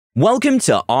Welcome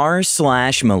to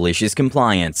r/Malicious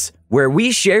Compliance, where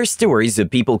we share stories of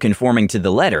people conforming to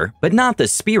the letter but not the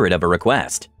spirit of a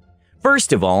request.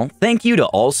 First of all, thank you to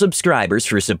all subscribers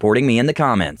for supporting me in the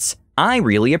comments. I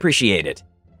really appreciate it.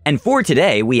 And for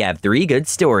today, we have 3 good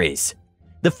stories.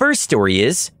 The first story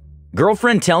is,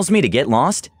 Girlfriend tells me to get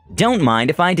lost, don't mind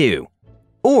if I do.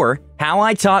 Or, how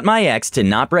I taught my ex to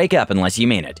not break up unless you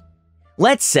mean it.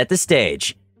 Let's set the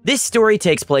stage. This story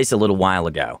takes place a little while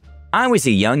ago. I was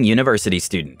a young university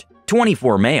student,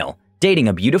 24 male, dating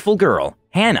a beautiful girl,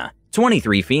 Hannah,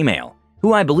 23 female,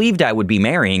 who I believed I would be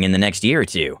marrying in the next year or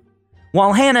two.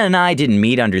 While Hannah and I didn't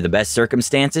meet under the best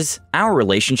circumstances, our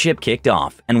relationship kicked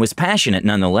off and was passionate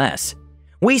nonetheless.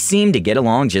 We seemed to get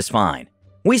along just fine.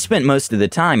 We spent most of the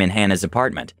time in Hannah's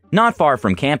apartment, not far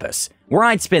from campus, where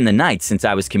I'd spend the night since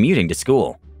I was commuting to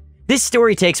school. This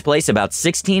story takes place about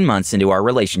 16 months into our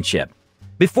relationship.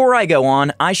 Before I go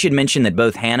on, I should mention that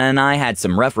both Hannah and I had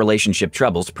some rough relationship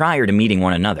troubles prior to meeting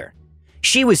one another.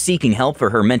 She was seeking help for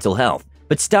her mental health,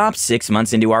 but stopped 6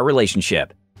 months into our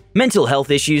relationship. Mental health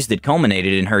issues that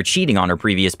culminated in her cheating on her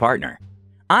previous partner.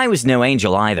 I was no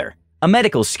angel either. A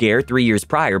medical scare 3 years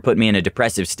prior put me in a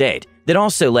depressive state that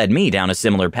also led me down a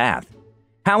similar path.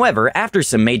 However, after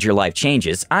some major life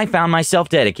changes, I found myself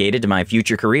dedicated to my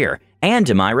future career and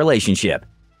to my relationship.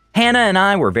 Hannah and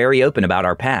I were very open about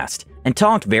our past and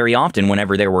talked very often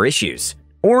whenever there were issues,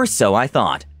 or so I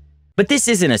thought. But this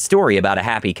isn't a story about a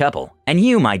happy couple, and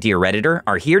you, my dear Redditor,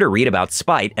 are here to read about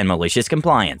spite and malicious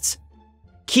compliance.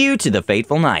 Cue to the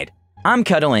fateful night. I'm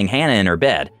cuddling Hannah in her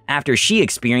bed after she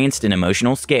experienced an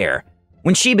emotional scare,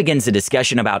 when she begins a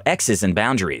discussion about exes and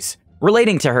boundaries,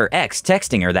 relating to her ex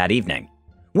texting her that evening.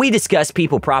 We discuss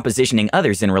people propositioning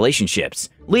others in relationships,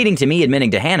 leading to me admitting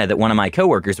to Hannah that one of my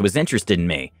coworkers was interested in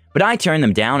me, but I turned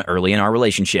them down early in our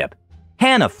relationship.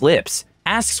 Hannah flips,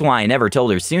 asks why I never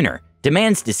told her sooner,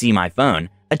 demands to see my phone,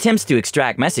 attempts to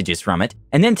extract messages from it,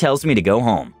 and then tells me to go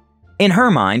home. In her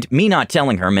mind, me not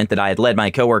telling her meant that I had led my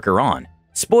coworker on.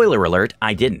 Spoiler alert,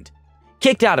 I didn't.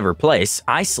 Kicked out of her place,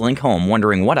 I slink home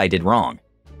wondering what I did wrong.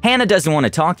 Hannah doesn't want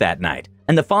to talk that night,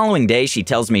 and the following day she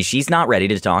tells me she's not ready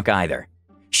to talk either.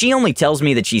 She only tells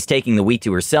me that she's taking the week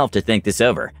to herself to think this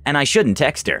over, and I shouldn't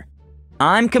text her.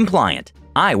 I'm compliant.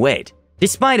 I wait.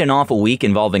 Despite an awful week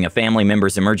involving a family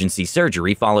member's emergency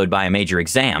surgery followed by a major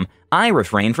exam, I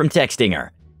refrain from texting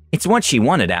her. It's what she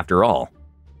wanted after all.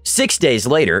 6 days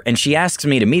later, and she asks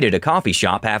me to meet at a coffee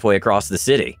shop halfway across the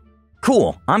city.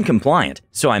 Cool, I'm compliant,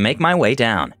 so I make my way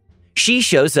down. She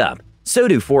shows up, so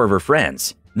do 4 of her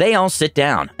friends. They all sit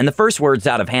down, and the first words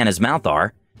out of Hannah's mouth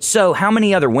are, "So how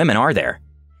many other women are there?"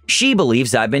 She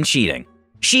believes I've been cheating.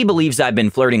 She believes I've been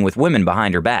flirting with women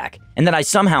behind her back, and that I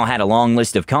somehow had a long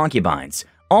list of concubines,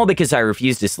 all because I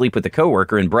refused to sleep with a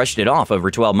coworker and brushed it off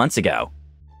over 12 months ago.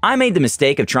 I made the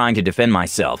mistake of trying to defend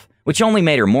myself, which only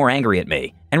made her more angry at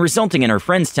me, and resulting in her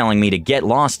friends telling me to get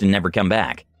lost and never come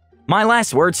back. My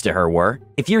last words to her were,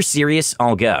 "If you're serious,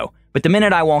 I'll go, but the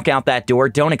minute I walk out that door,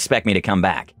 don't expect me to come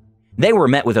back." They were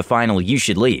met with a final "you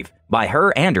should leave" by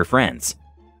her and her friends.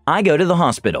 I go to the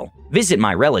hospital, visit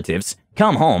my relatives,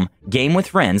 come home, game with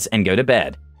friends, and go to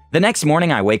bed. The next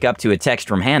morning I wake up to a text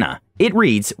from Hannah. It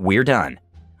reads, "We're done."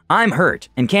 I'm hurt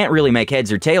and can't really make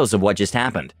heads or tails of what just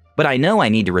happened, but I know I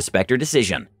need to respect her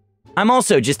decision. I'm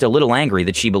also just a little angry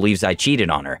that she believes I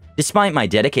cheated on her, despite my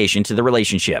dedication to the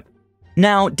relationship.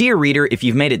 Now, dear reader, if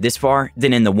you've made it this far,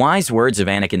 then in the wise words of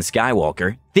Anakin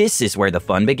Skywalker, this is where the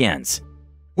fun begins.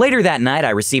 Later that night,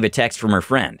 I receive a text from her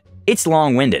friend. It's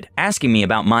long-winded, asking me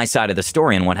about my side of the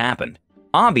story and what happened.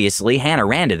 Obviously, Hannah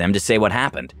ran to them to say what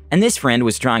happened, and this friend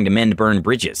was trying to mend burned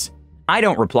bridges. I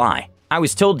don't reply. I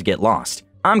was told to get lost.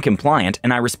 I'm compliant,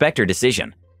 and I respect her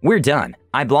decision. We're done.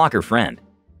 I block her friend.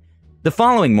 The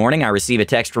following morning, I receive a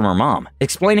text from her mom,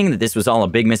 explaining that this was all a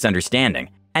big misunderstanding,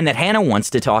 and that Hannah wants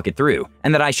to talk it through,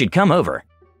 and that I should come over.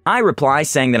 I reply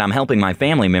saying that I'm helping my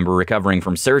family member recovering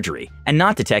from surgery, and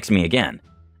not to text me again.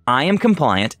 I am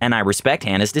compliant, and I respect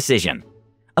Hannah's decision.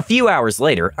 A few hours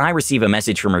later, I receive a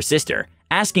message from her sister,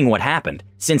 asking what happened,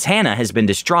 since Hannah has been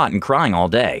distraught and crying all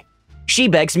day. She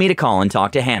begs me to call and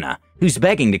talk to Hannah, who's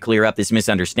begging to clear up this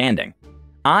misunderstanding.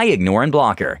 I ignore and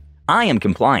block her. I am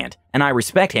compliant, and I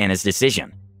respect Hannah's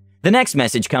decision. The next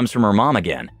message comes from her mom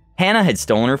again. Hannah had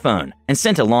stolen her phone and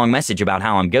sent a long message about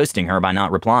how I'm ghosting her by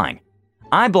not replying.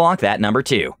 I block that number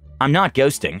too. I'm not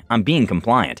ghosting, I'm being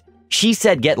compliant. She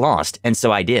said get lost, and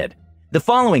so I did. The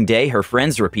following day, her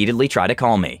friends repeatedly try to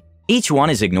call me. Each one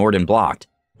is ignored and blocked.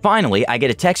 Finally, I get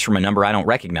a text from a number I don't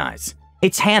recognize.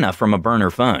 It's Hannah from a burner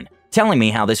phone, telling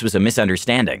me how this was a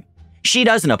misunderstanding. She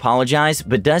doesn't apologize,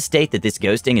 but does state that this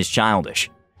ghosting is childish.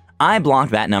 I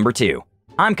blocked that number too.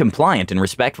 I'm compliant and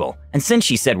respectful, and since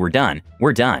she said we're done,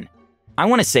 we're done. I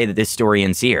want to say that this story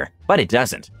ends here, but it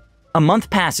doesn't. A month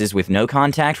passes with no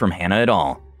contact from Hannah at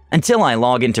all, until I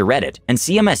log into Reddit and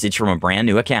see a message from a brand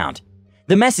new account.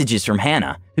 The message is from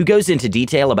Hannah, who goes into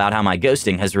detail about how my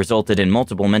ghosting has resulted in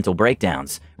multiple mental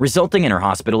breakdowns, resulting in her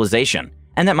hospitalization,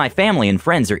 and that my family and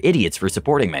friends are idiots for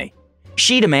supporting me.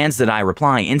 She demands that I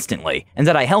reply instantly and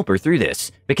that I help her through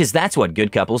this, because that's what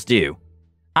good couples do.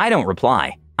 I don't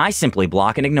reply. I simply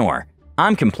block and ignore.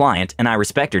 I'm compliant and I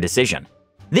respect her decision.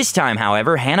 This time,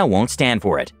 however, Hannah won't stand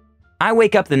for it. I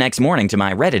wake up the next morning to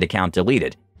my Reddit account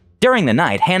deleted. During the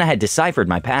night, Hannah had deciphered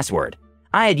my password.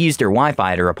 I had used her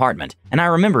Wi-Fi at her apartment, and I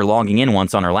remember logging in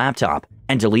once on her laptop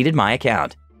and deleted my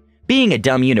account. Being a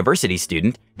dumb university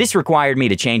student, this required me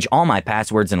to change all my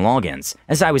passwords and logins,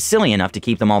 as I was silly enough to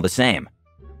keep them all the same.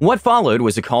 What followed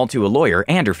was a call to a lawyer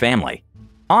and her family.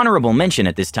 Honorable mention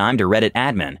at this time to Reddit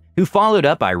admin, who followed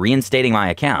up by reinstating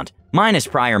my account, minus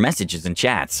prior messages and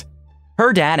chats.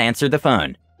 Her dad answered the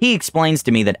phone. He explains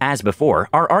to me that as before,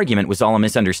 our argument was all a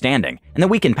misunderstanding, and that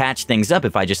we can patch things up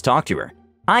if I just talk to her.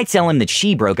 I tell him that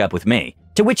she broke up with me,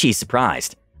 to which he's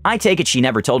surprised. I take it she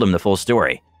never told him the full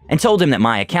story, and told him that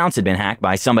my accounts had been hacked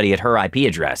by somebody at her IP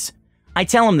address. I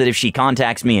tell him that if she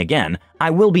contacts me again, I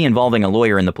will be involving a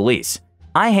lawyer and the police.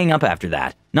 I hang up after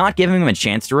that, not giving him a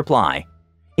chance to reply.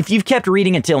 If you've kept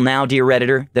reading until now, dear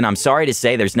Redditor, then I'm sorry to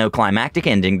say there's no climactic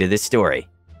ending to this story.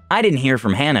 I didn't hear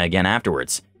from Hannah again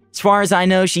afterwards. As far as I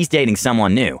know, she's dating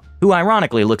someone new, who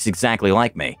ironically looks exactly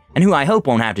like me, and who I hope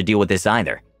won't have to deal with this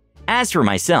either. As for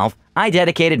myself, I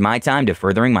dedicated my time to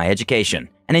furthering my education,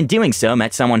 and in doing so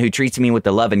met someone who treats me with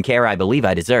the love and care I believe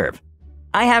I deserve.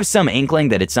 I have some inkling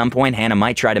that at some point Hannah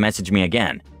might try to message me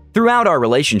again. Throughout our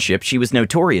relationship, she was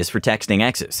notorious for texting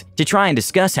exes to try and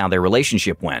discuss how their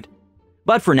relationship went.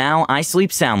 But for now, I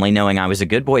sleep soundly knowing I was a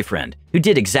good boyfriend who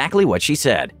did exactly what she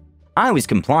said. I was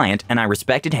compliant and I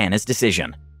respected Hannah's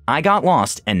decision. I got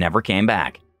lost and never came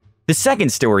back. The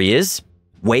second story is,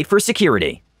 wait for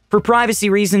security. For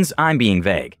privacy reasons, I'm being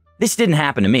vague. This didn't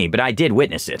happen to me, but I did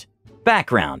witness it.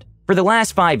 Background. For the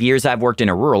last 5 years, I've worked in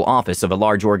a rural office of a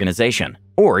large organization,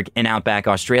 org, in Outback,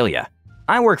 Australia.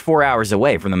 I work 4 hours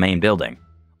away from the main building.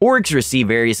 Orgs receive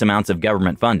various amounts of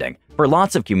government funding for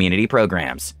lots of community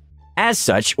programs. As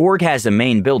such, org has a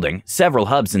main building, several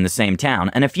hubs in the same town,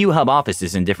 and a few hub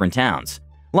offices in different towns.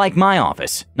 Like my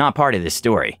office, not part of this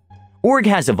story. Org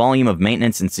has a volume of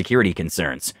maintenance and security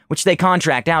concerns, which they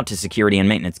contract out to Security and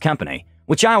Maintenance Company,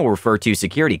 which I will refer to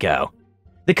Security Co.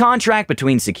 The contract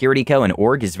between Security Co. and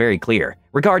Org is very clear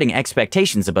regarding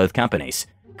expectations of both companies,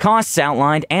 costs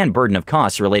outlined, and burden of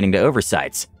costs relating to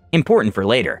oversights, important for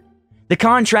later. The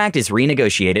contract is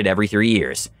renegotiated every 3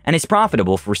 years, and is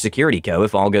profitable for Security Co.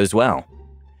 if all goes well.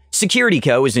 Security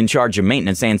Co. is in charge of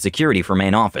maintenance and security for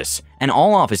main office, and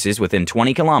all offices within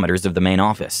 20 kilometers of the main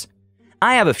office.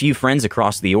 I have a few friends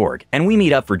across the org, and we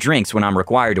meet up for drinks when I'm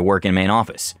required to work in main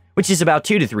office, which is about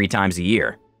 2 to 3 times a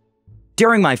year.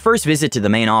 During my first visit to the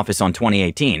main office on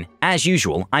 2018, as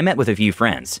usual, I met with a few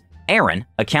friends. Aaron,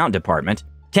 account department,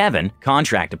 Kevin,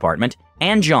 contract department,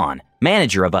 and John,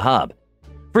 manager of a hub.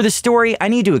 For the story, I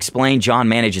need to explain John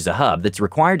manages a hub that's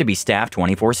required to be staffed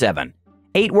 24/7.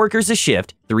 8 workers a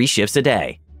shift, 3 shifts a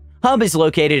day. Hub is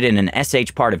located in an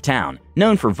SH part of town,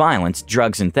 known for violence,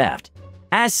 drugs, and theft.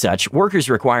 As such, workers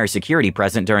require security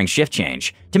present during shift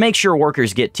change to make sure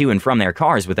workers get to and from their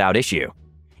cars without issue.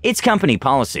 It's company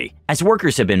policy, as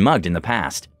workers have been mugged in the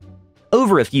past.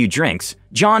 Over a few drinks,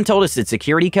 John told us that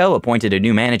Security Co. appointed a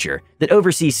new manager that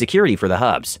oversees security for the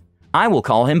hubs. I will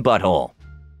call him Butthole.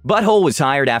 Butthole was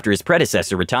hired after his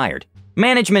predecessor retired.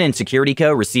 Management in Security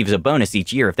Co. receives a bonus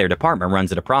each year if their department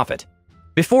runs at a profit.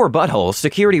 Before Butthole,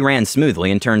 security ran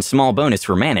smoothly and turned small bonus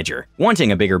for manager,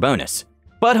 wanting a bigger bonus.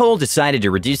 Butthole decided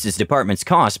to reduce his department's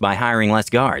costs by hiring less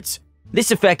guards.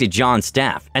 This affected John's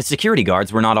staff, as security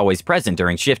guards were not always present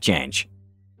during shift change.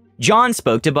 John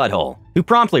spoke to Butthole, who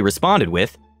promptly responded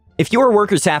with, "If your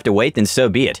workers have to wait, then so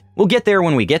be it. We'll get there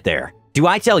when we get there. Do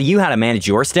I tell you how to manage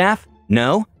your staff?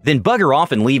 No? Then bugger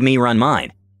off and leave me run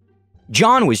mine."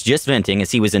 John was just venting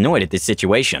as he was annoyed at this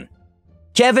situation.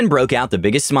 Kevin broke out the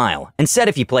biggest smile and said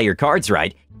if you play your cards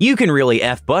right, you can really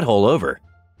F Butthole over.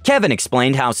 Kevin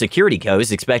explained how Security Co.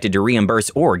 is expected to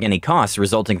reimburse org any costs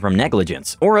resulting from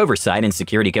negligence or oversight in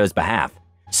Security Co.'s behalf,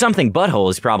 something Butthole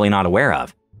is probably not aware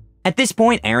of. At this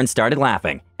point, Aaron started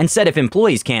laughing and said if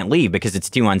employees can't leave because it's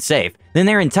too unsafe, then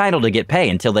they're entitled to get pay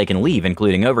until they can leave,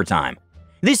 including overtime.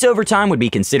 This overtime would be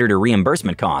considered a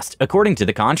reimbursement cost, according to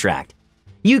the contract.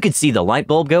 You could see the light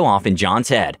bulb go off in John's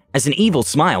head as an evil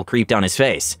smile creeped on his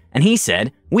face, and he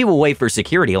said, "We will wait for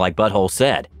security like Butthole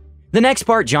said." The next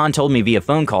part John told me via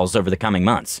phone calls over the coming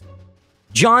months.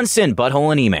 John sent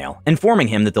Butthole an email informing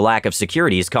him that the lack of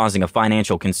security is causing a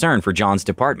financial concern for John's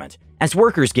department, as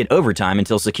workers get overtime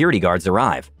until security guards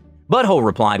arrive. Butthole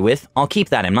replied with, "I'll keep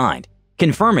that in mind,"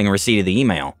 confirming receipt of the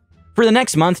email. For the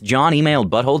next month, John emailed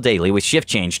Butthole daily with shift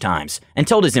change times and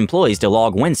told his employees to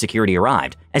log when security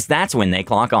arrived, as that's when they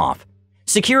clock off.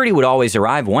 Security would always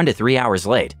arrive 1 to 3 hours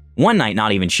late, one night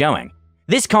not even showing.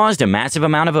 This caused a massive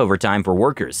amount of overtime for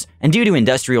workers, and due to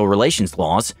industrial relations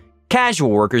laws, casual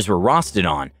workers were rostered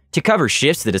on to cover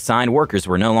shifts that assigned workers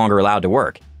were no longer allowed to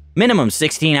work. Minimum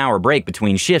 16-hour break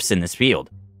between shifts in this field.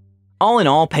 All in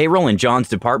all, payroll in John's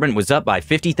department was up by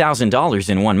 $50,000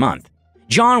 in 1 month.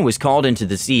 John was called into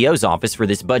the CEO's office for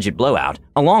this budget blowout,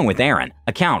 along with Aaron,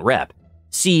 account rep.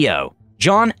 CEO: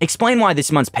 "John, explain why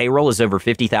this month's payroll is over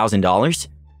 $50,000?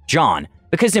 John: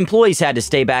 "Because employees had to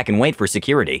stay back and wait for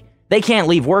security. They can't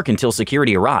leave work until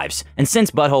security arrives, and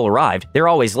since Butthole arrived, they're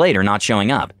always late or not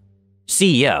showing up."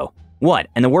 CEO: "What,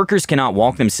 and the workers cannot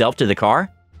walk themselves to the car?"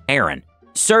 Aaron: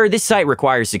 "Sir, this site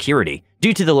requires security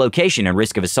due to the location and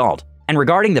risk of assault. And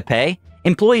regarding the pay,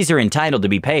 employees are entitled to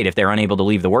be paid if they're unable to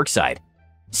leave the worksite."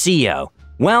 CEO: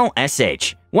 "Well,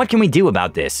 SH, what can we do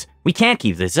about this? We can't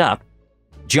keep this up."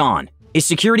 John: "Is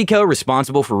Security Co.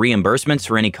 responsible for reimbursements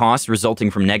for any costs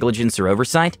resulting from negligence or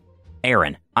oversight?"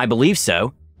 Aaron: "I believe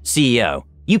so." CEO: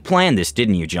 "You planned this,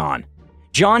 didn't you, John?"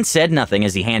 John said nothing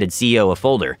as he handed CEO a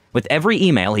folder with every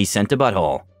email he sent to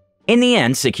Butthole. In the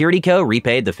end, Security Co.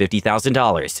 repaid the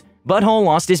 $50,000. Butthole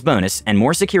lost his bonus and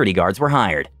more security guards were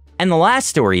hired. And the last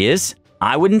story is,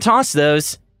 I wouldn't toss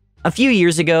those. A few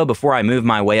years ago, before I moved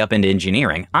my way up into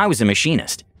engineering, I was a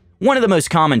machinist. One of the most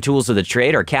common tools of the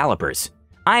trade are calipers.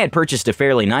 I had purchased a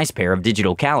fairly nice pair of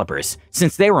digital calipers,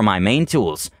 since they were my main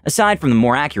tools, aside from the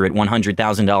more accurate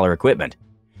 $100,000 equipment.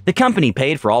 The company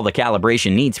paid for all the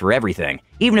calibration needs for everything,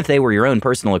 even if they were your own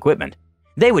personal equipment.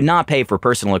 They would not pay for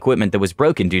personal equipment that was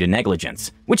broken due to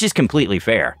negligence, which is completely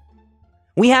fair.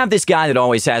 We have this guy that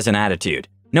always has an attitude.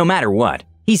 No matter what,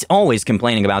 he's always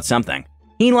complaining about something.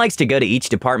 He likes to go to each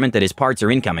department that his parts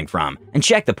are incoming from and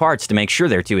check the parts to make sure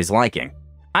they're to his liking.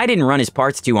 I didn't run his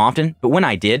parts too often, but when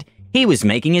I did, he was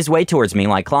making his way towards me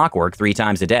like clockwork 3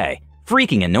 times a day.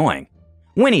 Freaking annoying.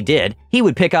 When he did, he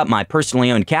would pick up my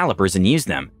personally owned calipers and use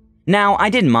them. Now, I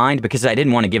didn't mind because I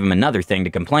didn't want to give him another thing to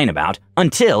complain about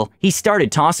until he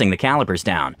started tossing the calipers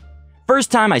down.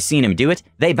 First time I seen him do it,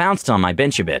 they bounced on my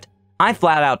bench a bit. I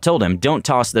flat out told him don't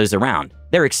toss those around.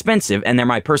 They're expensive and they're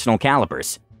my personal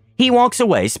calipers. He walks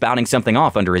away spouting something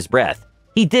off under his breath.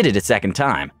 He did it a second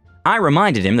time. I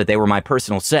reminded him that they were my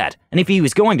personal set, and if he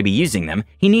was going to be using them,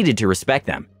 he needed to respect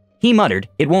them. He muttered,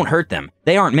 "It won't hurt them.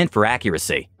 They aren't meant for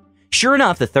accuracy." Sure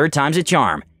enough, the third time's a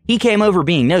charm. He came over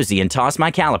being nosy and tossed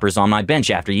my calipers on my bench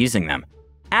after using them.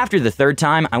 After the third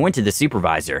time, I went to the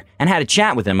supervisor and had a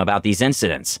chat with him about these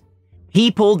incidents.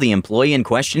 He pulled the employee in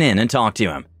question in and talked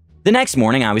to him. The next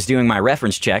morning, I was doing my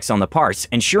reference checks on the parts,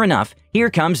 and sure enough, here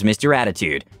comes Mr.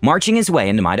 Attitude, marching his way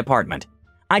into my department.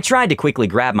 I tried to quickly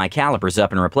grab my calipers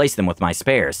up and replace them with my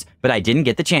spares, but I didn't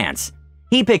get the chance.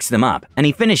 He picks them up, and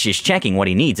he finishes checking what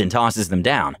he needs and tosses them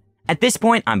down. At this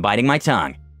point, I'm biting my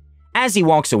tongue. As he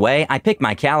walks away, I pick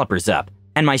my calipers up,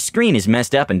 and my screen is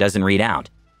messed up and doesn't read out.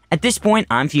 At this point,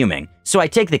 I'm fuming, so I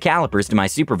take the calipers to my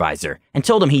supervisor and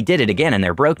told him he did it again and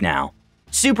they're broke now.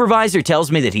 Supervisor tells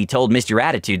me that he told Mr.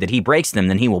 Attitude that he breaks them,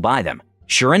 then he will buy them.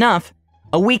 Sure enough,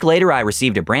 a week later I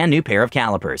received a brand new pair of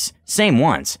calipers, same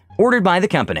ones, ordered by the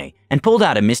company, and pulled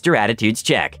out a Mr. Attitude's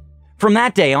check. From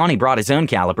that day on, he brought his own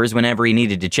calipers whenever he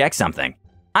needed to check something.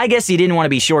 I guess he didn't want to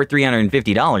be short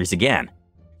 $350 again.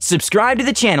 Subscribe to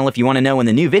the channel if you want to know when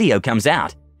the new video comes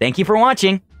out. Thank you for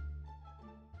watching.